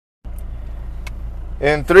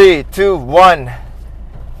In 3, 2, 1,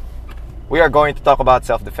 we are going to talk about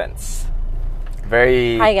self-defense.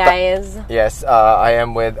 Hi guys. Yes, I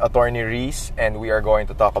am with Attorney Reese, and we are going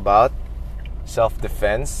to talk about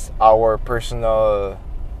self-defense, our personal,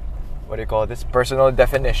 personal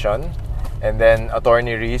definition, and then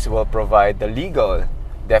Attorney Reese will provide the legal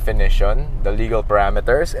definition, the legal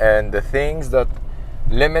parameters, and the things that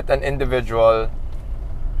limit an individual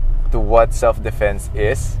to what self-defense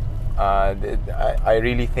is. I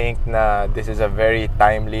really think na this is a very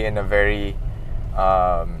timely and a very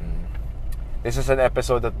this is an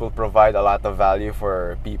episode that will provide a lot of value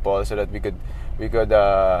for people, so that we could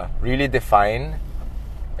really define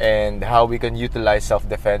and how we can utilize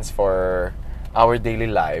self-defense for our daily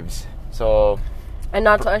lives. So, And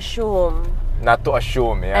not to assume.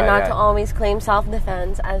 Yeah, And not to always claim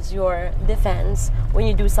self-defense as your defense when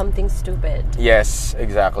you do something stupid. Yes,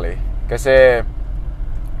 exactly. Kasi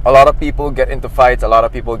a lot of people get into fights, a lot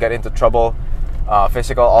of people get into trouble,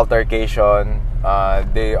 physical altercation.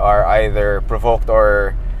 They are either provoked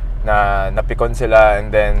or napikon sila,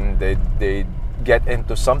 and then they get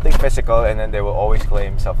into something physical, and then they will always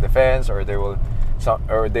claim self-defense, or they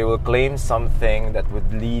will claim something that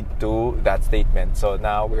would lead to that statement. So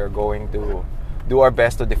now we are going to do our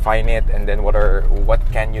best to define it, and then what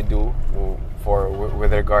can you do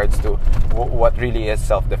with regards to what really is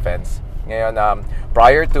self-defense. Ngayon,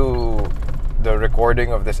 prior to the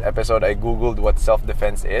recording of this episode, I googled what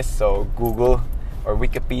self-defense is. So Google or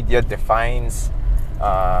Wikipedia defines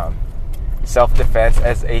self-defense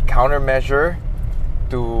as a countermeasure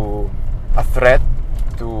to a threat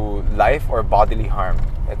to life or bodily harm.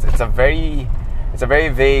 It's a very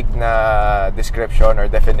vague na description or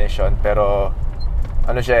definition, pero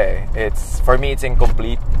for me it's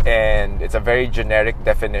incomplete, and it's a very generic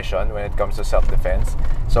definition when it comes to self-defense.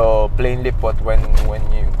 So plainly put, when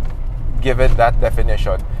you given that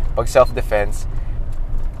definition, pag self-defense,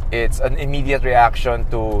 it's an immediate reaction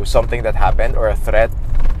to something that happened or a threat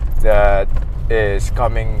that is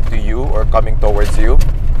coming to you or coming towards you.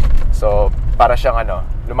 So para siyang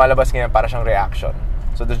lumalabas ngayon para siyang reaction.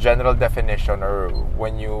 So the general definition, or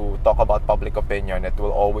when you talk about public opinion, it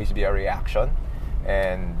will always be a reaction.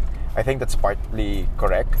 And I think that's partly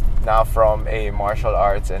correct. Now, from a martial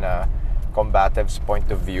arts and a combative's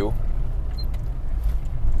point of view,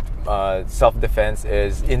 self-defense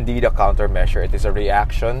is indeed a countermeasure. It is a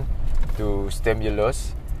reaction to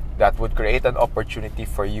stimulus that would create an opportunity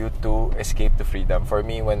for you to escape to freedom. For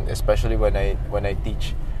me, especially when I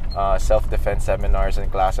teach self-defense seminars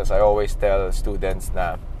and classes, I always tell students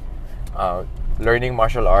that learning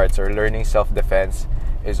martial arts or learning self-defense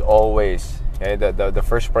is always the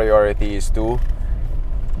first priority is to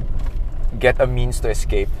get a means to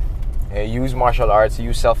escape. Use martial arts,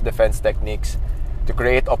 use self-defense techniques to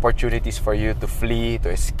create opportunities for you to flee, to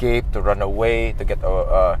escape, to run away, to get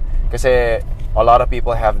kasi a lot of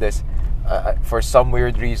people have this for some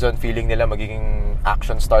weird reason, feeling nila magiging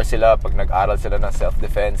action star sila pag nag-aral sila ng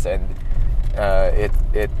self-defense, and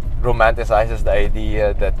it romanticizes the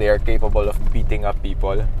idea that they are capable of beating up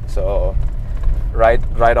people. So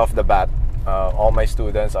right off the bat, all my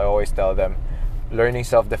students, I always tell them, learning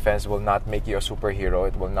self-defense will not make you a superhero.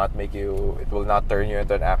 It will not turn you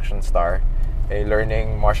into an action star.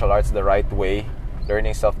 Learning martial arts the right way,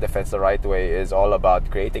 learning self-defense the right way is all about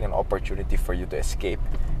creating an opportunity for you to escape.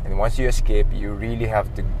 And once you escape, you really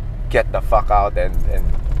have to get the fuck out and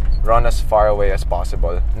run as far away as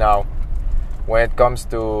possible. Now, when it comes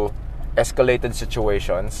to escalated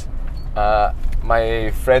situations,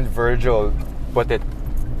 my friend Virgil put it,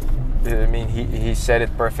 he said it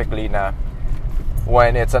perfectly na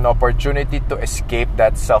when it's an opportunity to escape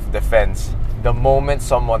that self-defense, the moment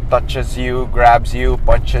someone touches you, grabs you,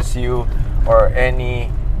 punches you, or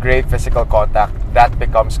any grave physical contact, that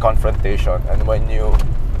becomes confrontation. And when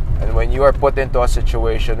you are put into a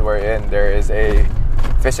situation wherein there is a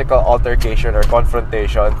physical altercation or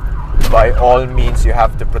confrontation, by all means you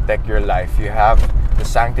have to protect your life. You have the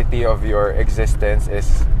sanctity of your existence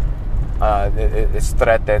is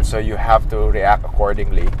threatened, so you have to react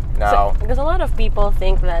accordingly. Now, because a lot of people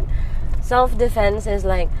think that self-defense is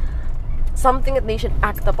like something that they should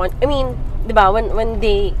act upon. I mean, diba, when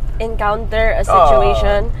they encounter a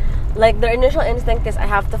situation, like their initial instinct is I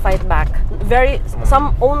have to fight back.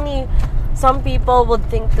 Some people would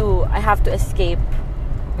think to I have to escape.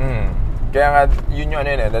 Kaya nga yun yung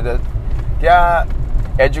kaya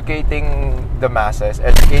educating the masses,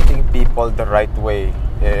 educating people the right way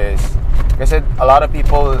is kasi a lot of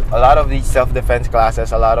these self-defense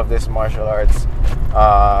classes, a lot of these martial arts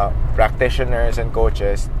practitioners and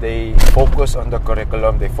coaches, they focus on the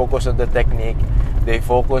curriculum, they focus on the technique, they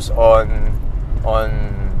focus on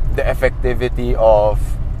the effectivity of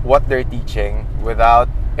what they're teaching without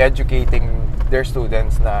educating their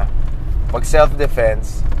students na pag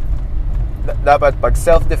self-defense, dapat pag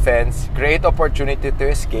self-defense, create opportunity to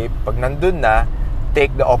escape. Pag nandun na,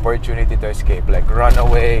 take the opportunity to escape. Like run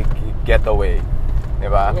away, get away.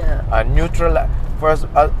 Diba? Yeah. Neutral. First,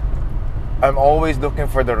 I'm always looking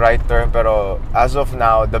for the right term, pero as of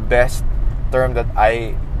now, the best term that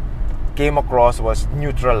I came across was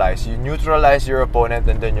neutralize. You neutralize your opponent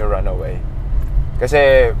and then you run away.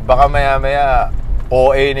 Kasi baka maya-maya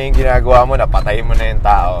OA na yung ginagawa mo, napatay mo na yung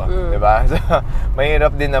tao. Diba? So,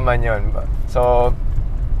 mahirap din naman yun. So,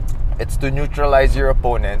 it's to neutralize your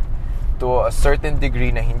opponent to a certain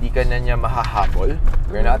degree na hindi ka na niya mahahabol.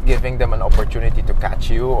 You're not giving them an opportunity to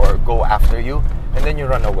catch you or go after you, and then you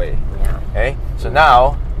run away. Yeah. Okay? So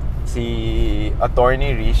now, si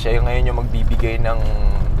Attorney Rhys, siya yung ngayon yung magbibigay ng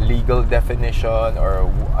legal definition or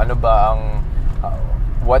ano ba ang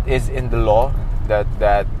what is in the law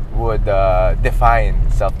that would define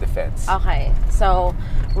self-defense. Okay. So,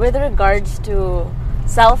 with regards to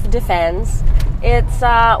self-defense, it's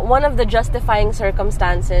one of the justifying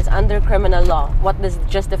circumstances under criminal law. What does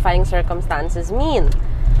justifying circumstances mean?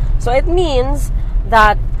 So it means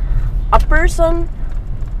that a person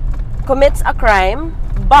commits a crime,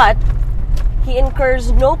 but he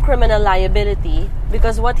incurs no criminal liability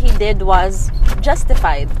because what he did was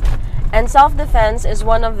justified. And self-defense is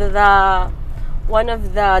one of the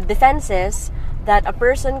defenses that a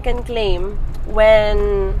person can claim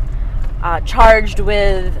when charged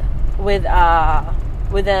with a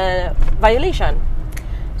violation.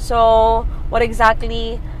 So, what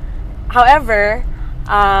exactly? However,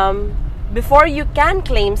 before you can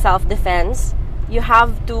claim self-defense, you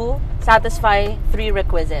have to satisfy 3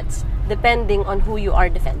 requisites depending on who you are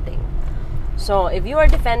defending. So, if you are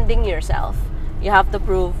defending yourself, you have to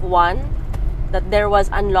prove 1, that there was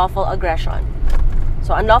unlawful aggression.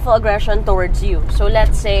 So, unlawful aggression towards you. So,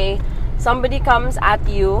 let's say somebody comes at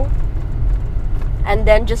you and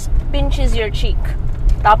then just pinches your cheek.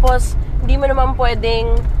 Tapos, hindi ka naman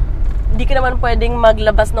pwedeng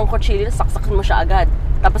maglabas ng kutsilyo, saksakan mo siya agad.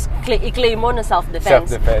 Tapos, i-claim mo na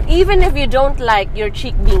self-defense. Even if you don't like your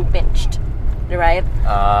cheek being pinched. Right?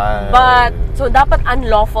 But, so, dapat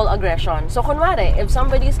unlawful aggression. So, kunwari, if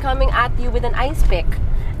somebody's coming at you with an ice pick,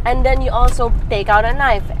 and then you also take out a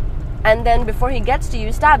knife, and then before he gets to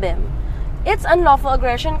you, stab him. It's unlawful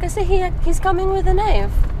aggression kasi he's coming with a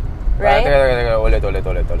knife. Right? Ulit.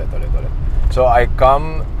 So I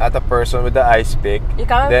come at a person with the ice pick.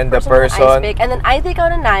 Then the person with the ice pick, and then I take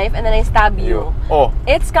out a knife and then I stab you. Oh.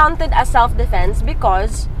 It's counted as self-defense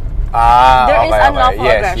because there is unlawful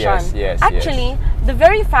aggression. Yes. Actually, the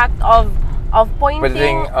very fact of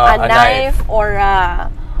pointing a knife or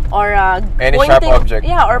any sharp object.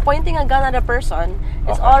 Yeah, or pointing a gun at a person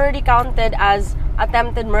is already counted as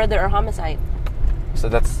attempted murder or homicide. So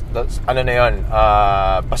that's ano na yun,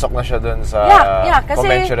 pasok na siya dun sa kasi,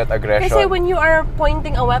 commensurate aggression. Kasi when you are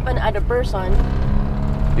pointing a weapon at a person,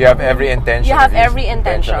 you have every intention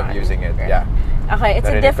of using it. Yeah. Okay, it's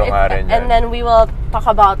a different, and then we will talk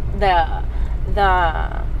about the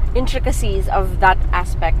intricacies of that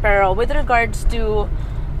aspect. Pero with regards to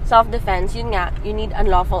self-defense, yun nga, you need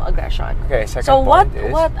unlawful aggression. Okay, second point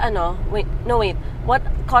is... What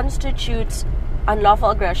constitutes unlawful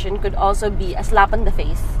aggression could also be a slap on the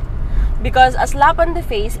face. Because a slap on the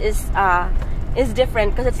face is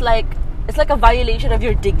different because it's like a violation of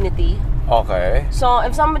your dignity. Okay. So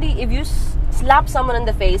if you slap someone in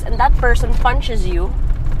the face and that person punches you,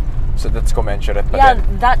 so that's commensurate pa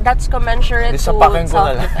din. Yeah, that's commensurate to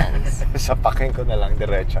self-defense. Sapakin ko na lang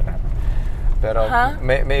diretso na. Pero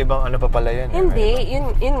may ibang ano pa pala yan. Hindi,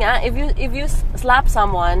 yun nga, if you slap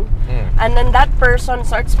someone and then that person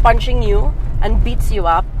starts punching you and beats you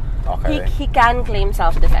up, he can claim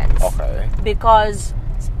self-defense. Okay. Because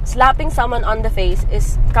slapping someone on the face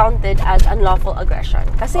is counted as unlawful aggression.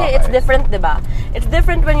 Kasi it's different, diba? It's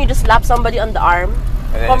different when you just slap somebody on the arm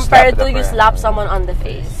compared to you slap someone on the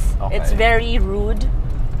face. Okay. It's very rude,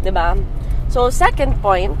 diba? So, second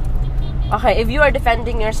point, if you are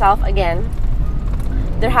defending yourself again,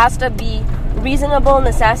 there has to be reasonable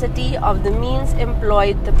necessity of the means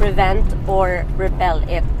employed to prevent or repel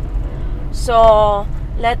it. So,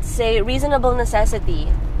 let's say reasonable necessity.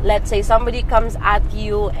 Let's say somebody comes at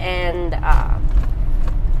you and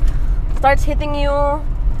starts hitting you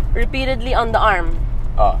repeatedly on the arm.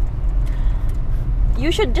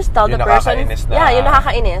 You should just tell the person. Yeah, yung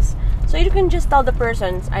nakakainis. So you can just tell the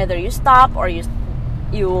person either you stop or you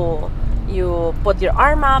put your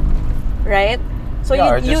arm up, right? So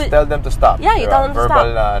you just tell them to stop. Yeah, you tell them to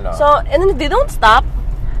stop. So and then if they don't stop,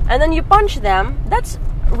 and then you punch them, that's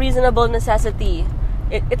reasonable necessity.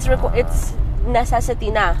 It's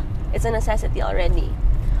necessity na. It's a necessity already.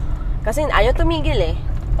 Kasi ayaw tumigil eh.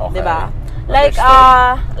 Okay. Diba?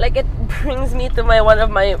 Understood. Like it brings me to one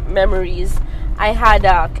of my memories. I had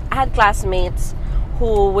classmates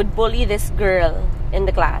who would bully this girl in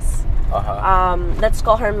the class. Let's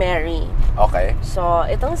call her Mary. Okay. So,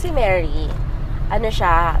 itong si Mary, ano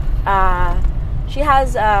siya, she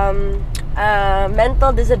has a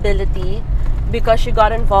mental disability because she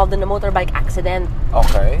got involved in a motorbike accident.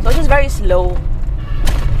 Okay. So, she's very slow.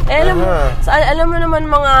 Alam mo naman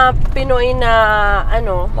mga Pinoy na,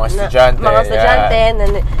 mga estudyante,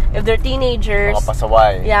 and if they're teenagers. Mga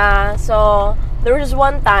pasaway. Yeah, so, there was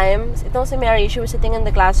one time, itong si Mary, she was sitting in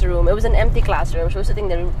the classroom. It was an empty classroom. She was sitting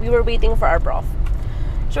there. We were waiting for our prof.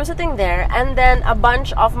 She was sitting there, and then a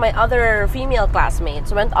bunch of my other female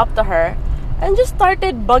classmates went up to her and just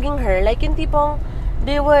started bugging her. Like, yung tipong,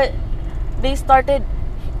 they started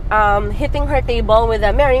hitting her table with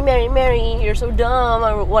a, Mary, you're so dumb,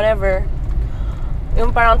 or whatever.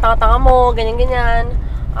 Yung parang tanga-tanga mo, ganyan-ganyan.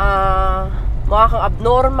 Mukha kang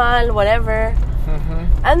abnormal, whatever.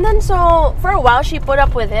 And then, so, for a while, she put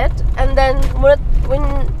up with it. And then, when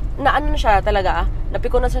naano siya talaga,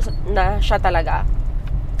 napiko na siya talaga,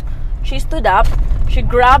 she stood up, she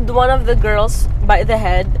grabbed one of the girls by the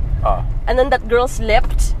head, and then that girl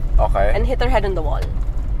slipped and hit her head on the wall.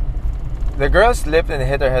 The girl slipped and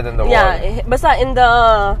hit her head on the wall? Yeah, basta in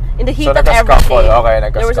the heat so, of everything. Okay,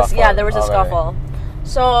 nagka-scuffle. There was a scuffle.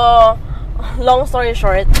 So, long story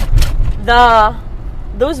short,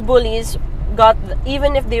 those bullies got,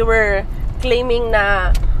 even if they were claiming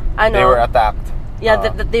na they were attacked. Yeah,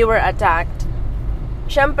 that they were attacked.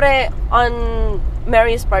 Syempre, on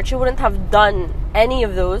Mary's part, she wouldn't have done any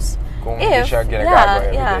of those kung hindi siya ginagawa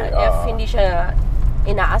every day. If hindi siya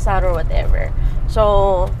inaasar or whatever.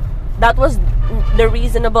 So, that was the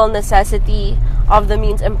reasonable necessity of the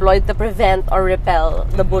means employed to prevent or repel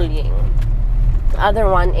the bullying.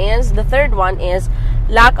 The third one is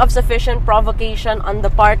lack of sufficient provocation on the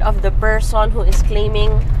part of the person who is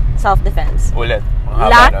claiming self-defense. Ulit.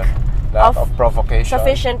 Lack of provocation.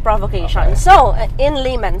 Sufficient provocation. Okay. So, in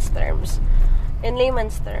layman's terms,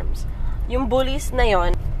 yung bullies na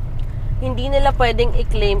yon, hindi nila pwedeng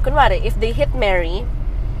i-claim, kunwari, if they hit Mary,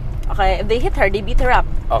 if they hit her, they beat her up.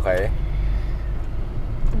 Okay.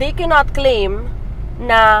 They cannot claim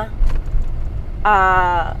na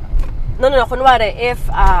kunwari, if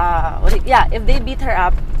they beat her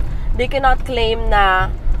up, they cannot claim na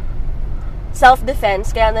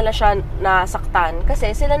self-defense, kaya nila siya nasaktan.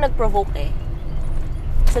 Kasi sila nag-provoke eh.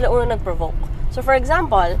 Sila una nag-provoke. So, for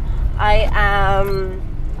example, I am,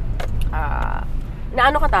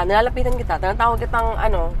 nilalapitan kita, tinatawag kitang,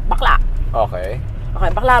 bakla. Okay. Okay,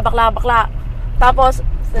 bakla. Tapos,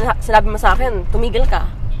 sinabi mo sa akin, tumigil ka.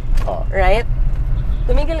 Right?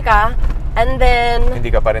 Tumigil ka, and then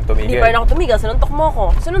hindi ka pa rin tumigil. Hindi pa rin ako tumigil. Sinuntok mo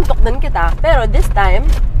ko. Sinuntok din kita. Pero this time,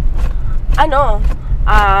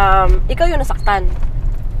 ikaw yung nasaktan.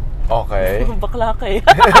 Okay. Bakla ka eh.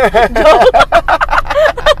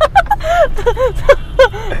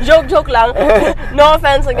 Joke lang. No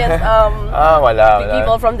offense against wala.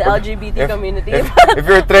 people from the LGBT community. If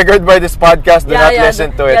you're triggered by this podcast, do not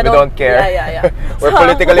listen to it. We don't care. Yeah. We're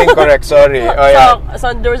politically incorrect. Sorry.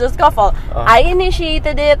 So there was a scuffle. I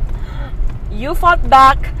initiated it. You fought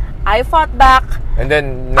back. I fought back. And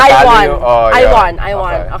then I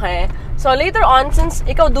won. Okay. So later on, since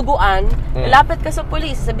ikaw duguan, lapit ka sa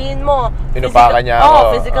police, sabihin mo, inupakan niya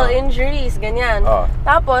ako. Physical injuries, ganyan.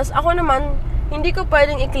 Tapos, ako naman, hindi ko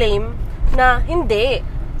pwedeng i-claim na hindi.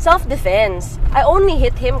 Self-defense. I only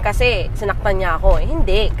hit him kasi sinaktan niya ako.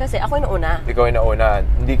 Hindi, kasi ako yung nauna. Ikaw yung nauna.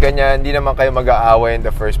 Hindi naman kayo mag-aaway in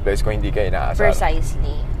the first place kung hindi kayo inaasar.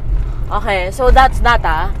 Precisely. Okay, so that's that.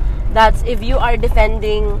 That's if you are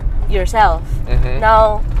defending yourself.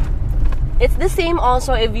 Now, it's the same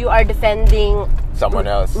also if you are defending someone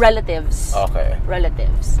else. Relatives. Okay.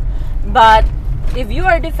 Relatives. But if you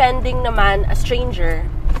are defending naman a stranger,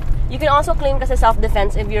 you can also claim kasi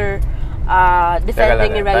self-defense if you're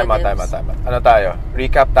defending your relatives. Tama. Ano tayo?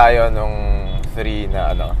 Recap tayo nung 3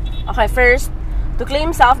 na ano. Okay, first, to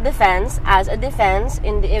claim self-defense as a defense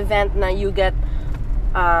in the event na you get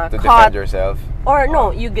to caught, defend yourself. Or no,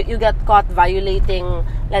 you get caught violating,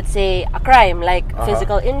 let's say, a crime like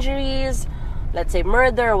physical injuries, let's say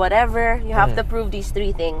murder, whatever. You have to prove these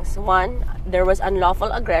 3 things. 1, there was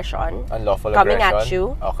unlawful aggression coming at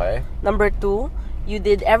you. Okay. Number 2, you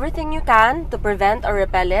did everything you can to prevent or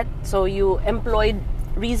repel it. So you employed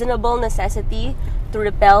reasonable necessity to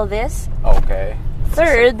repel this. Okay.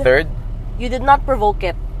 Third, Third, you did not provoke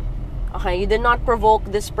it. Okay, you did not provoke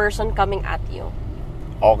this person coming at you.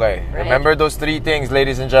 Okay. Right. Remember those 3 things,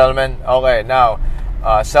 ladies and gentlemen. Okay, now,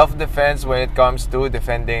 self-defense when it comes to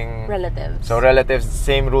defending Relatives. So relatives,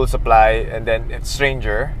 same rules apply, and then it's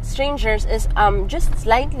stranger. Strangers is just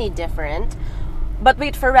slightly different. But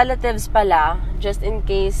wait, for relatives pala, just in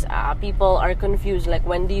case people are confused, like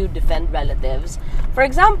when do you defend relatives? For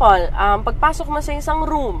example, pagpasok mo sa isang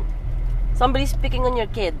room, somebody's picking on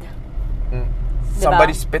your kid. Diba?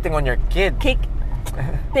 Somebody's spitting on your kid.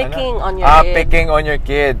 Picking on your kid. Picking on your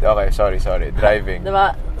kid. Okay, sorry. Driving.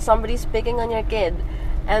 Diba? Somebody's picking on your kid.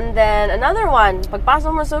 And then, another one,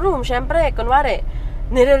 pagpasok mo sa room, syempre, kunwari,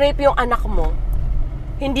 nire-rape yung anak mo.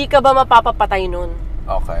 Hindi ka ba mapapapatay nun?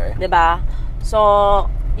 Okay. Diba? So,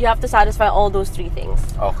 you have to satisfy all those 3 things.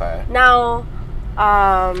 Okay. Now,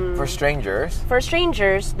 for strangers,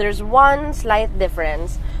 there's one slight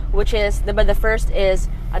difference, which is, diba, the first is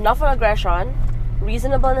unlawful aggression,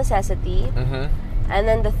 reasonable necessity, and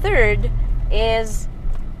then the third is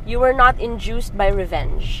you were not induced by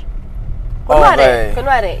revenge.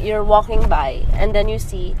 Kunwari, you're walking by and then you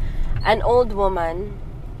see an old woman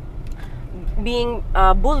being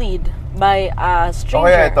bullied by a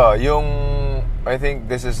stranger. Okay, ito, I think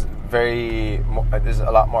this is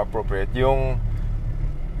a lot more appropriate. You're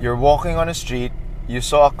walking on a street, you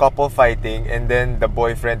saw a couple fighting, and then the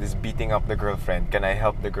boyfriend is beating up the girlfriend. Can I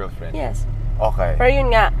help the girlfriend? Yes. Okay. Pero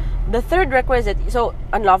yun nga, the third requisite, so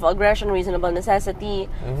unlawful aggression, reasonable necessity.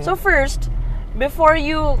 So first, before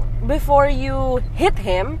you hit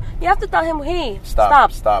him, you have to tell him, hey,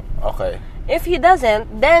 stop. Okay. If he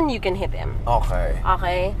doesn't, then you can hit him.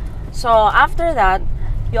 Okay. So after that,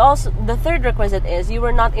 the third requisite is you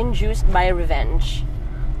were not induced by revenge.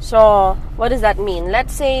 So, what does that mean?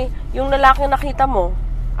 Let's say, yung lalaking nakita mo,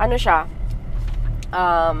 ano siya?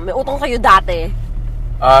 May utang kayo dati.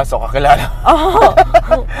 So kakilala.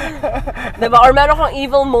 Diba? Or meron kang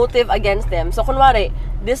evil motive against them. So, kunwari,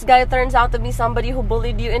 this guy turns out to be somebody who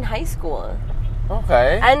bullied you in high school.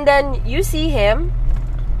 Okay. And then, you see him,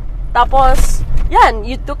 tapos, yan,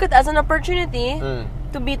 you took it as an opportunity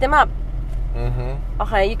to beat him up.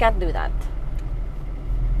 Okay, you can't do that.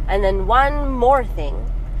 And then, one more thing,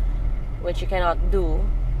 which you cannot do,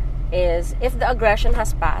 is if the aggression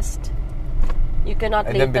has passed, you cannot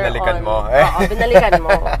and later then binalikan on... mo. Binalikan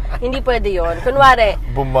mo. Hindi pwede yun. Kunwari,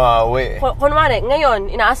 bumawi. Kunwari, ngayon,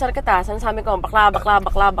 inaasar kita, sinasabi ko, bakla.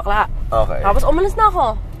 Okay. Tapos umalis na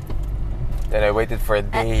ako. Then I waited for a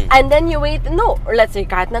day. And then you wait, or let's say,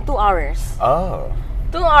 kahit na 2 hours.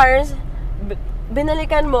 2 hours,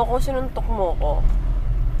 binalikan mo ko, sinuntok mo ko.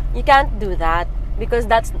 You can't do that. Because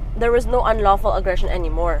there was no unlawful aggression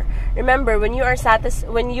anymore. Remember, when you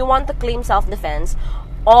want to claim self-defense,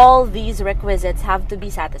 all these requisites have to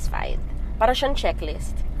be satisfied. Para siyang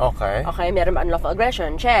checklist. Okay. Okay, meron bang unlawful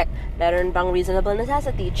aggression? Check. Meron bang reasonable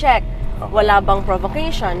necessity? Check. Okay. Wala bang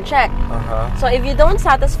provocation? Check. So if you don't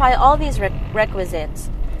satisfy all these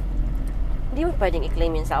requisites, hindi mo pwedeng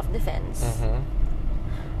i-claim yung self-defense.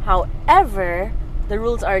 However, the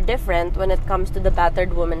rules are different when it comes to the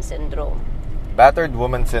battered woman syndrome. Battered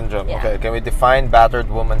woman syndrome. Yeah. Okay, can we define battered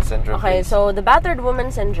woman syndrome? Okay, please? so the battered woman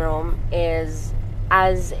syndrome is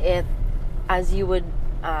as you would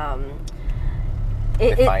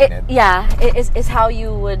define it. Yeah, it is how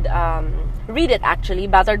you would read it actually.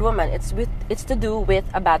 Battered woman. It's to do with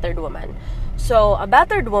a battered woman. So a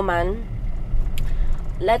battered woman,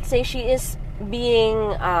 let's say she is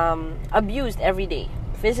being abused every day,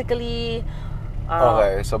 physically.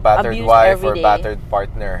 Okay, so battered wife or battered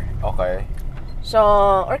partner. Okay. So,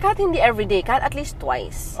 or kahit hindi everyday, kahit at least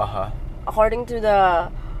twice. According to the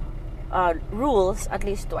rules, at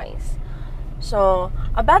least twice. So,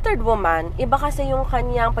 a battered woman, iba kasi yung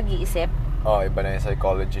kanyang pag-iisip. Iba na yung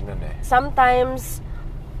psychology nun eh. Sometimes,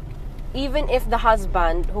 even if the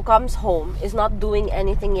husband who comes home is not doing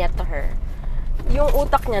anything yet to her, yung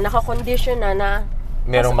utak niya, nakakondition na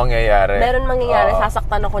Merong mangyayari.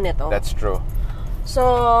 Sasaktan ako nito. That's true.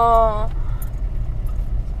 So,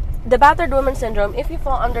 the battered woman syndrome, if you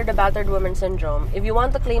fall under the battered woman syndrome, if you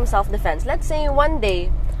want to claim self-defense, let's say one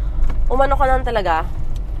day, umano ka lang talaga,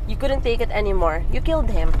 you couldn't take it anymore, you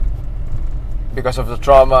killed him. Because of the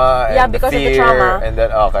trauma and the fear, of the trauma. And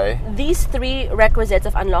then, okay. These 3 requisites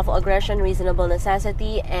of unlawful aggression, reasonable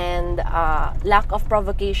necessity, and lack of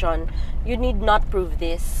provocation, you need not prove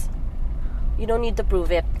this. You don't need to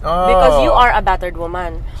prove it. Because you are a battered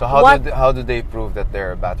woman. So how do they prove that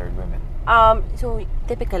they're battered women? So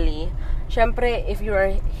typically, syempre, if you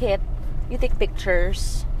are hit, you take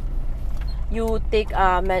pictures. You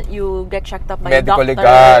get checked up by medical a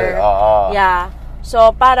doctor. Legal. Yeah.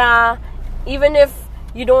 So para even if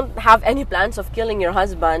you don't have any plans of killing your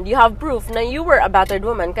husband. You have proof na you were a battered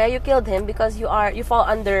woman, kaya you killed him because you fall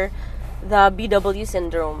under the BW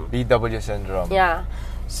syndrome. BW syndrome. Yeah.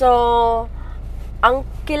 So, ang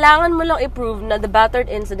kailangan mo lang i-prove na the battered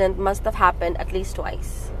incident must have happened at least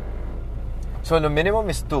twice. So, the minimum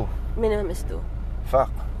is 2. Minimum is 2.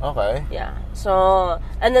 Fuck. Okay. Yeah. So,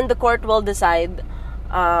 and then the court will decide,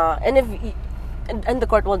 and the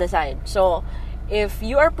court will decide. So, if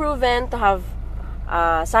you are proven to have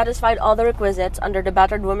satisfied all the requisites under the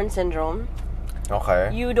battered woman syndrome,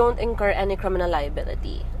 okay, you don't incur any criminal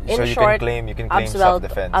liability. In so short, you can claim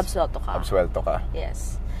self-defense. Absuelto ka. ka.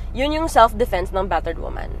 Yes. Yun yung self-defense ng battered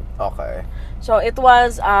woman. Okay. So it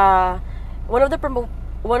was one of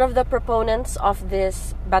the proponents of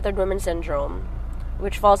this battered woman syndrome,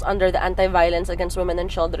 which falls under the Anti-Violence Against Women and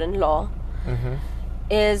Children law,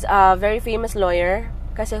 is a very famous lawyer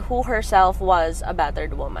kasi who herself was a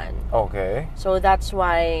battered woman. Okay. So that's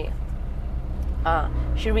why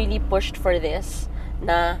she really pushed for this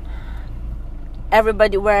na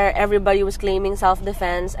everybody was claiming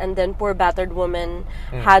self-defense, and then poor battered woman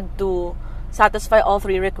had to satisfy all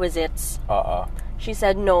 3 requisites. She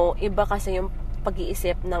said no, iba kasi yung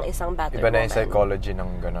pag-iisip ng isang battered woman. Iba na yung psychology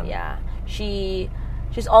ng ganun. Yeah.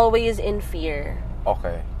 She's always in fear.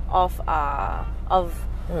 Okay. Of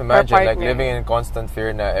imagine her partner. like living in constant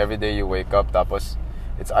fear na every day you wake up tapos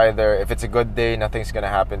it's either if it's a good day nothing's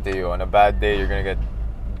gonna happen to you, on a bad day you're gonna get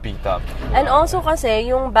beat up. And also kasi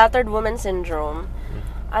yung battered woman syndrome,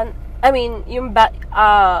 and I mean yung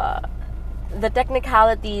the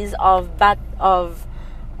technicalities of a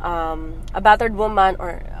battered woman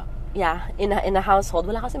or in a household,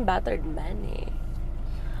 wala kasing battered man eh.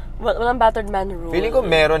 Walang battered man rule. Feeling ko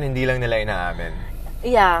meron, hindi lang nila inaamin.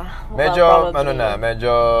 Yeah. Medyo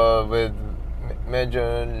medyo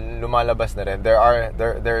lumalabas na rin.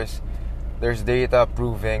 There's data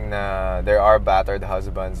proving na there are battered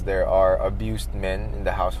husbands, there are abused men in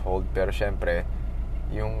the household, pero syempre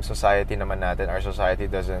yung society naman natin, our society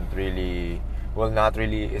is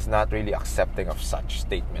not really accepting of such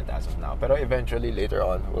statement as of now. Pero eventually later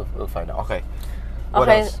on we'll find out. Okay. What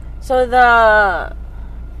else? So the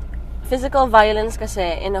physical violence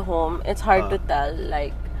kasi in a home, it's hard to tell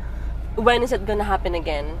like when is it gonna happen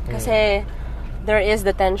again. Kasi there is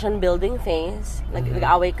the tension building phase, like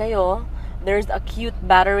nag-away kayo. There's acute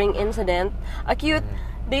battering incident.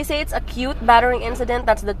 They say it's acute battering incident,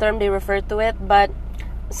 that's the term they refer to it, but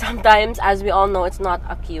sometimes, as we all know, it's not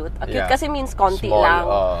acute. Acute kasi means konti lang.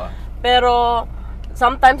 Pero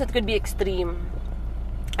sometimes it could be extreme.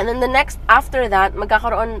 And then after that,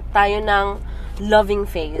 magkakaroon tayo ng loving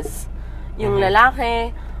phase. Yung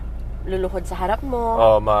lalaki, luluhod sa harap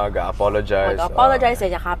mo. Mag-apologize.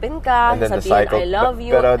 Yakapin ka, sabihin, I love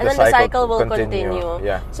you. And then the cycle will continue.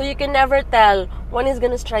 Yeah. So you can never tell when he's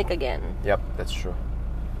gonna strike again. Yep, that's true.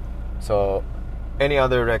 So, any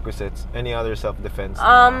other requisites? Any other self-defense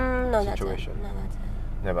no, situation? That's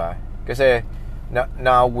it. Diba? Kasi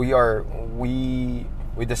now we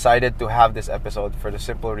decided to have this episode for the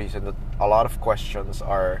simple reason that a lot of questions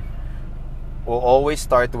will always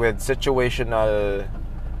start with situational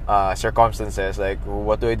circumstances, like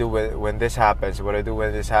what do I do when this happens? What do I do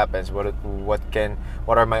when this happens? What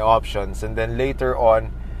are my options? And then later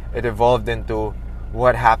on, it evolved into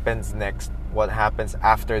what happens next, what happens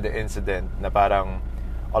after the incident. Na parang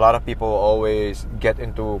a lot of people always get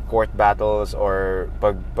into court battles or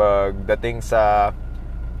pagdating sa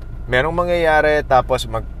merong mangyayari tapos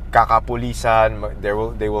magkakapulisan,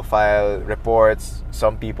 they will file reports.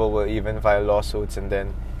 Some people will even file lawsuits, and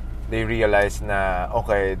then they realize na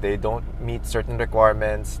okay, they don't meet certain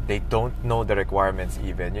requirements, they don't know the requirements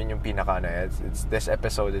even. Yun yung pinaka na. This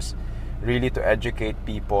episode is really to educate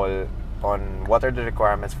people on what are the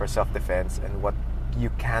requirements for self-defense and what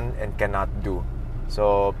you can and cannot do.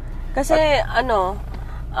 So kasi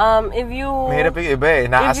if you mahirap yung iba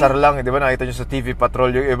inaasar lang, di ba nakita nyo sa TV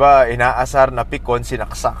Patrol yung iba, inaasar, napikon,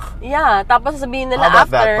 sinaksak. Yeah, tapos sabihin nila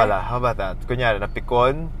after. How about that? Kunyari,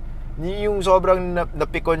 napikon, yung sobrang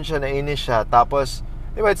napikon siya, nainis siya, tapos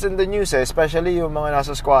diba, it's in the news especially yung mga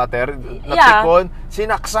nasa squatter, napikon,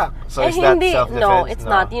 sinaksak. So is that self-defense? No, it's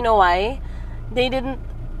not. You know why? They didn't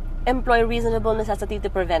employ reasonable necessity to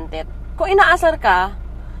prevent it. Kung inaasar ka,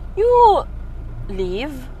 you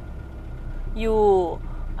leave, you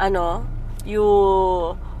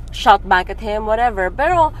shout back at him, whatever.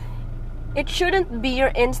 Pero it shouldn't be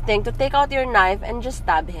your instinct to take out your knife and just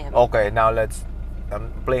stab him. Okay, now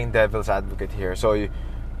I'm playing devil's advocate here. So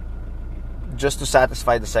just to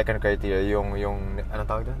satisfy the second criteria, yung ano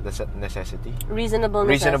tawag doon? The necessity?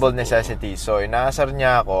 Reasonable necessity. So inaasar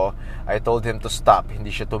niya ako, I told him to stop, hindi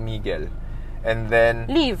siya tumigil. And then...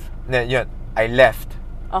 Leave. Yun, I left.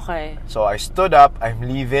 Okay. So I stood up, I'm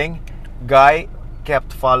leaving. Guy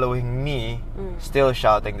kept following me, still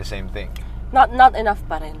shouting the same thing. Not enough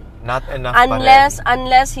pa rin. Not enough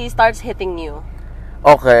Unless he starts hitting you.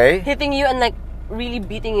 Okay. Hitting you and like really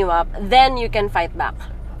beating you up, then you can fight back.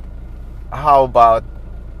 How about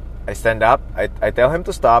I stand up, I tell him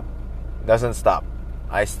to stop, doesn't stop.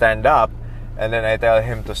 I stand up, and then I tell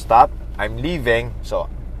him to stop, I'm leaving, so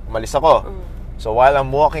umalis ako. So while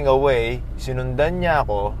I'm walking away, sinundan niya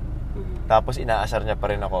ako, tapos inaasar niya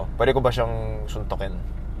pa rin ako. Pwede ko ba siyang suntukin?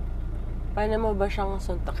 Paano mo ba siyang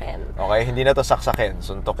suntukin? Okay, hindi na to saksakin,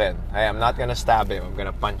 suntukin. Hey, I'm not gonna stab him, I'm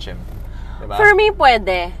gonna punch him. Diba? For me,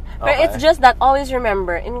 pwede. But Okay. it's just that always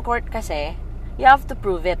remember, in court kasi, you have to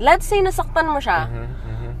prove it. Let's say nasaktan mo siya.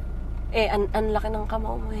 Eh, ang laki ng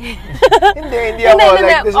kamao mo eh. Hindi ako.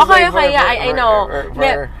 Like, this is okay, like okay, yeah, I know.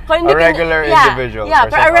 For a regular individual.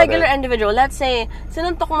 Yeah, for a some regular other. individual. Let's say,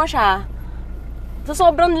 sinuntok mo siya. So,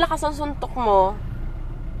 sobrang lakas ng suntok mo.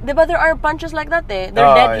 Diba there are punches like that eh?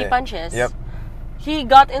 They're deadly punches. Yep. He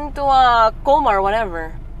got into a coma or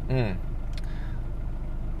whatever.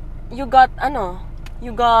 You got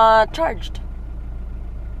charged.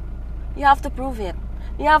 You have to prove it.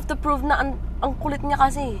 You have to prove na ang kulit niya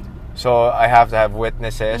kasi. So, I have to have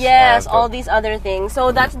witnesses. Yes, all these other things.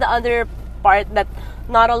 So, that's the other part that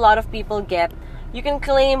not a lot of people get. You can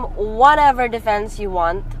claim whatever defense you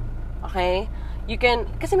want. Okay? You can...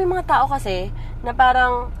 Kasi may mga tao kasi na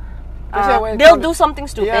parang... they'll do something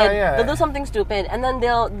stupid. Yeah. They'll do something stupid. And then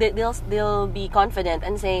they'll be confident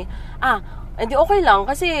and say, hindi okay lang.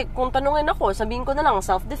 Kasi kung tanungin ako, sabihin ko na lang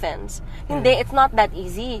self-defense. Hindi, it's not that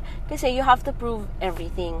easy. Kasi you have to prove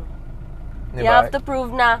everything. Diba? You have to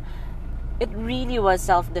prove na it really was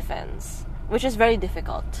self-defense, which is very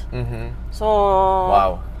difficult. So,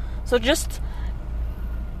 Wow. So just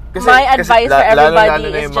my advice for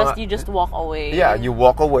everybody is just you just walk away. Yeah, you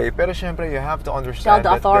walk away. Pero syempre, you have to understand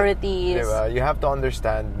Tell the authorities. Diba? You have to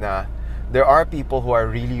understand na there are people who are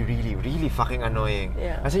really, really, really fucking annoying.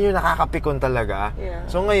 Yeah. Kasi yung nakakapikon talaga. Yeah.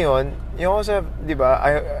 So ngayon, you also, di ba,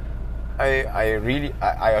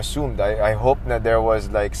 I assumed, I hope na there was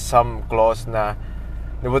like some clause na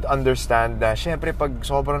they would understand na syempre pag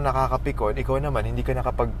sobrang nakakapikon, ikaw naman hindi ka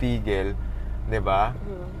nakapagpigil, 'di ba?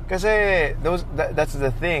 Kasi that's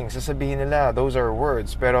the thing, sasabihin nila those are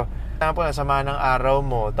words, pero example na sama ng araw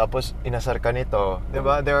mo tapos inasar ka nito, 'di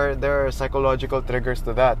ba? There are psychological triggers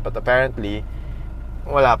to that, but apparently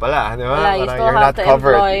wala pala, di ba? Wala, you still you're have not to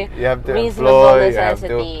covered. employ You have to reasonable employ,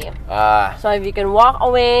 necessity. you have to, So if you can walk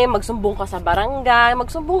away, magsumbong ka sa barangay,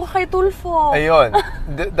 magsumbong ka kay Tulfo. ayun,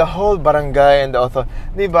 the whole barangay and the author,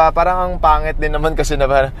 di ba, parang ang pangit din naman kasi na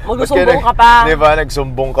parang, Magsumbong ka pa. Di ba,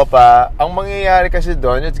 nagsumbong ka pa. Ang mangyayari kasi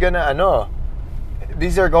doon, it's gonna,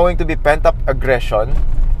 these are going to be pent-up aggression.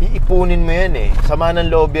 Iipunin mo yan eh. Sama ng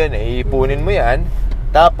loob yan eh. Iipunin mo yan.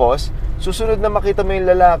 Tapos, susunod na makita mo yung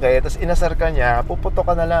lalaki, tapos inasar ka niya, puputo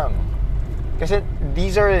ka na lang. Kasi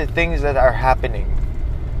these are things that are happening.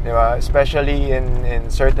 Di ba? Especially in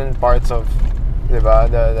certain parts of, di ba,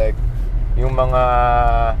 like, yung mga,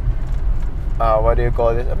 what do you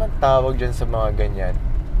call this? Anong tawag dyan sa mga ganyan?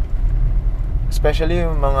 Especially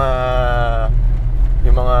yung mga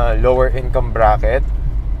lower income bracket,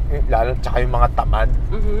 lalo tsaka yung mga tamad.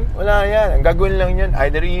 Wala yan. Ang gagawin lang yan,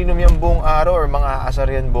 either iinom yan buong araw or mga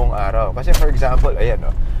aasar yan buong araw. Kasi for example, ayan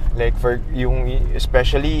like for yung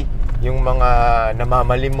especially yung mga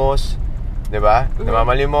namamalimos, 'di ba?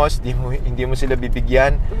 Namamalimos, hindi mo sila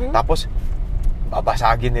bibigyan, tapos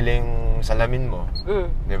babasagin nila yung salamin mo.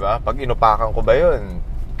 'Di ba? Pag inupakan ko ba 'yun,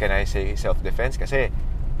 can I say self-defense kasi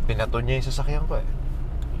pinato niya yung sasakyan ko eh.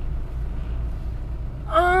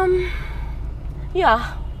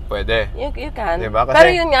 Yeah. Pwede. You can. Diba? Kasi,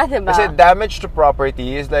 pero yun nga, diba? Kasi damage to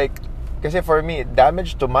property is like, kasi for me,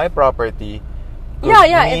 damage to my property could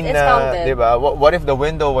mean it's counted. Diba? What if the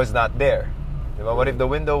window was not there? Diba? What if the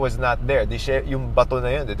window was not there? Yung bato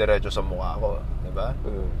na yun, diretso sa mukha ko. Diba?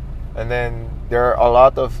 And then, there are a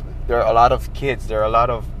lot of kids, there are a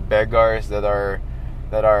lot of beggars that are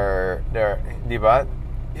there, diba?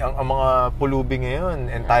 Ang mga pulubi ngayon,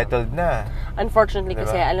 entitled na. Unfortunately, Diba?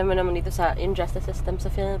 kasi alam mo naman dito sa injustice system sa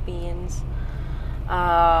Philippines,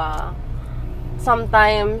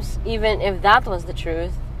 sometimes, even if that was the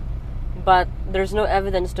truth, but there's no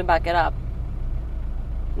evidence to back it up.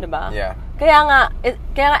 Diba? Yeah. Kaya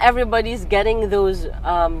nga everybody's getting those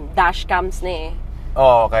dash cams na eh.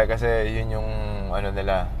 Oh, okay. Kasi yun yung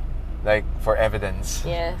nila. Like, for evidence.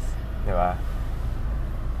 Yes. Diba?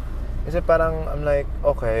 Kasi parang, I'm like,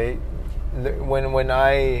 okay, when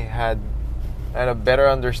I had a better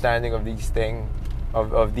understanding of these things,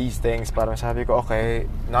 of these things, parang sabi ko, okay,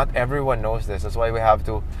 not everyone knows this. That's why we have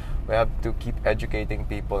to keep educating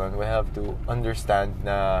people, and we have to understand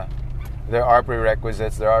na there are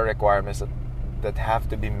prerequisites, there are requirements that have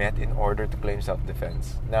to be met in order to claim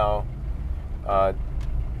self-defense. Now,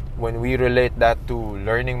 when we relate that to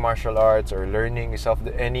learning martial arts or learning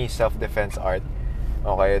any self-defense art,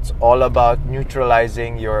 okay, it's all about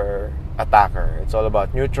neutralizing your attacker. It's all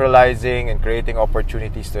about neutralizing and creating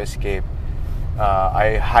opportunities to escape.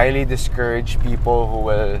 I highly discourage people who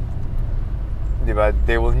will, diba,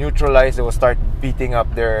 they will neutralize, they will start beating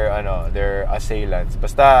up their assailants.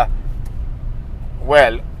 Basta,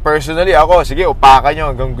 well, personally ako, sige, upakan nyo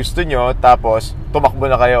hanggang gusto nyo, tapos tumakbo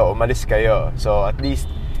na kayo, umalis kayo. So, at least,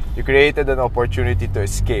 you created an opportunity to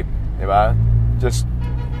escape, diba? Just,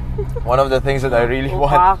 one of the things that I really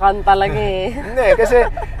want. Upakan talaga eh. Hindi, kasi,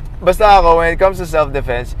 basta ako, when it comes to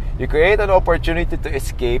self-defense, you create an opportunity to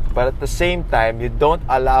escape, but at the same time, you don't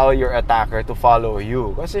allow your attacker to follow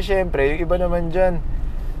you. Kasi syempre, yung iba naman dyan,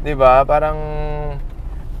 di ba? Parang,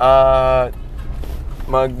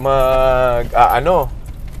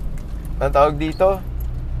 ang tawag dito?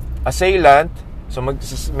 Assailant. So,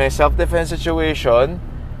 may self-defense situation,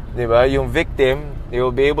 di ba? Yung victim, they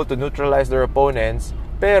will be able to neutralize their opponents,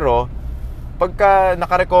 pero, pagka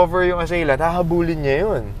naka-recover yung assailant, hahabulin niya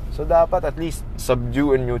yun. So, dapat at least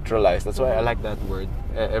subdue and neutralize. That's why I like that word.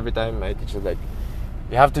 Every time I teach it, like,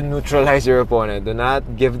 you have to neutralize your opponent. Do not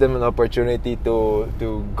give them an opportunity to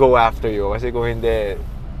go after you. Kasi kung hindi,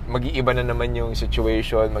 mag-iiba na naman yung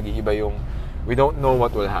situation, mag-iiba yung, we don't know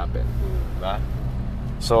what will happen. Diba?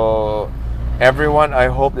 So, everyone,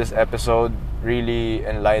 I hope this episode really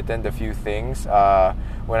enlightened a few things.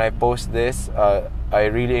 When I post this,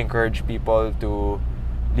 I really encourage people to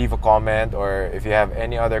leave a comment, or if you have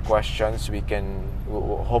any other questions,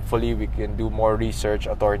 hopefully we can do more research.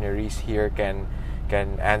 Attorney Reese here can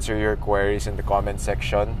answer your queries in the comment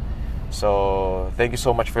section. So thank you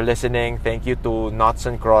so much for listening. Thank you to Knots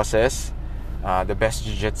and Crosses, the best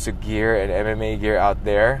jiu-jitsu gear and MMA gear out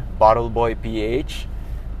there. Bottle Boy PH,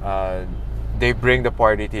 they bring the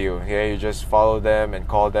party to you. Okay, you just follow them and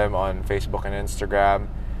call them on Facebook and Instagram.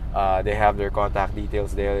 They have their contact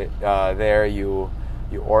details there.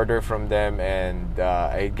 You order from them, and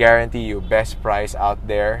I guarantee you best price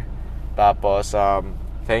out there. Tapos,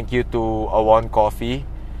 thank you to Awon Coffee.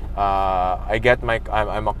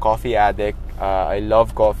 I'm a coffee addict. I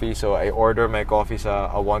love coffee, so I order my coffee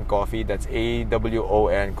sa Awon Coffee. That's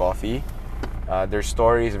AWON Coffee. Their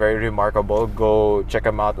story is very remarkable. Go check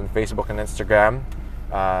them out on Facebook and Instagram.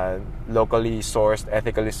 Locally sourced,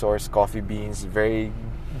 ethically sourced coffee beans, very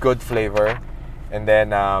good flavor. And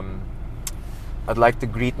then I'd like to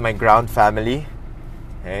greet my ground family.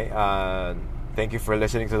 Okay, thank you for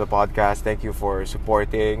listening to the podcast. Thank you for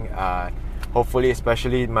supporting. Hopefully,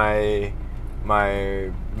 especially my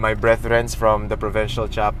brethren from the provincial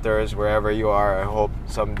chapters, wherever you are. I hope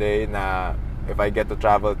someday na if I get to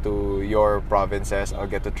travel to your provinces, I'll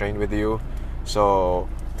get to train with you. So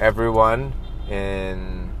everyone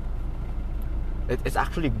it's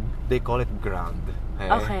actually, they call it ground.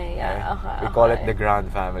 Okay, yeah, okay. We call it the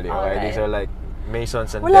ground family. Okay? These are like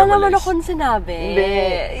Masons and Wala Demolies. naman akong sinabi.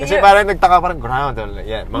 Hindi. Kasi parang nagtaka parang ground.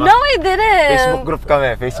 Yeah, No, I didn't. Facebook group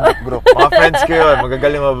kami. Facebook group. Mga friends ko yun.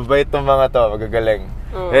 Magagaling, mababait tong mga to. Magagaling.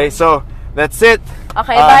 Okay, so, that's it.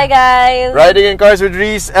 Okay, bye guys. Riding in Cars with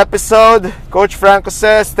Reese episode. Coach Franco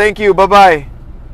says, thank you. Bye-bye.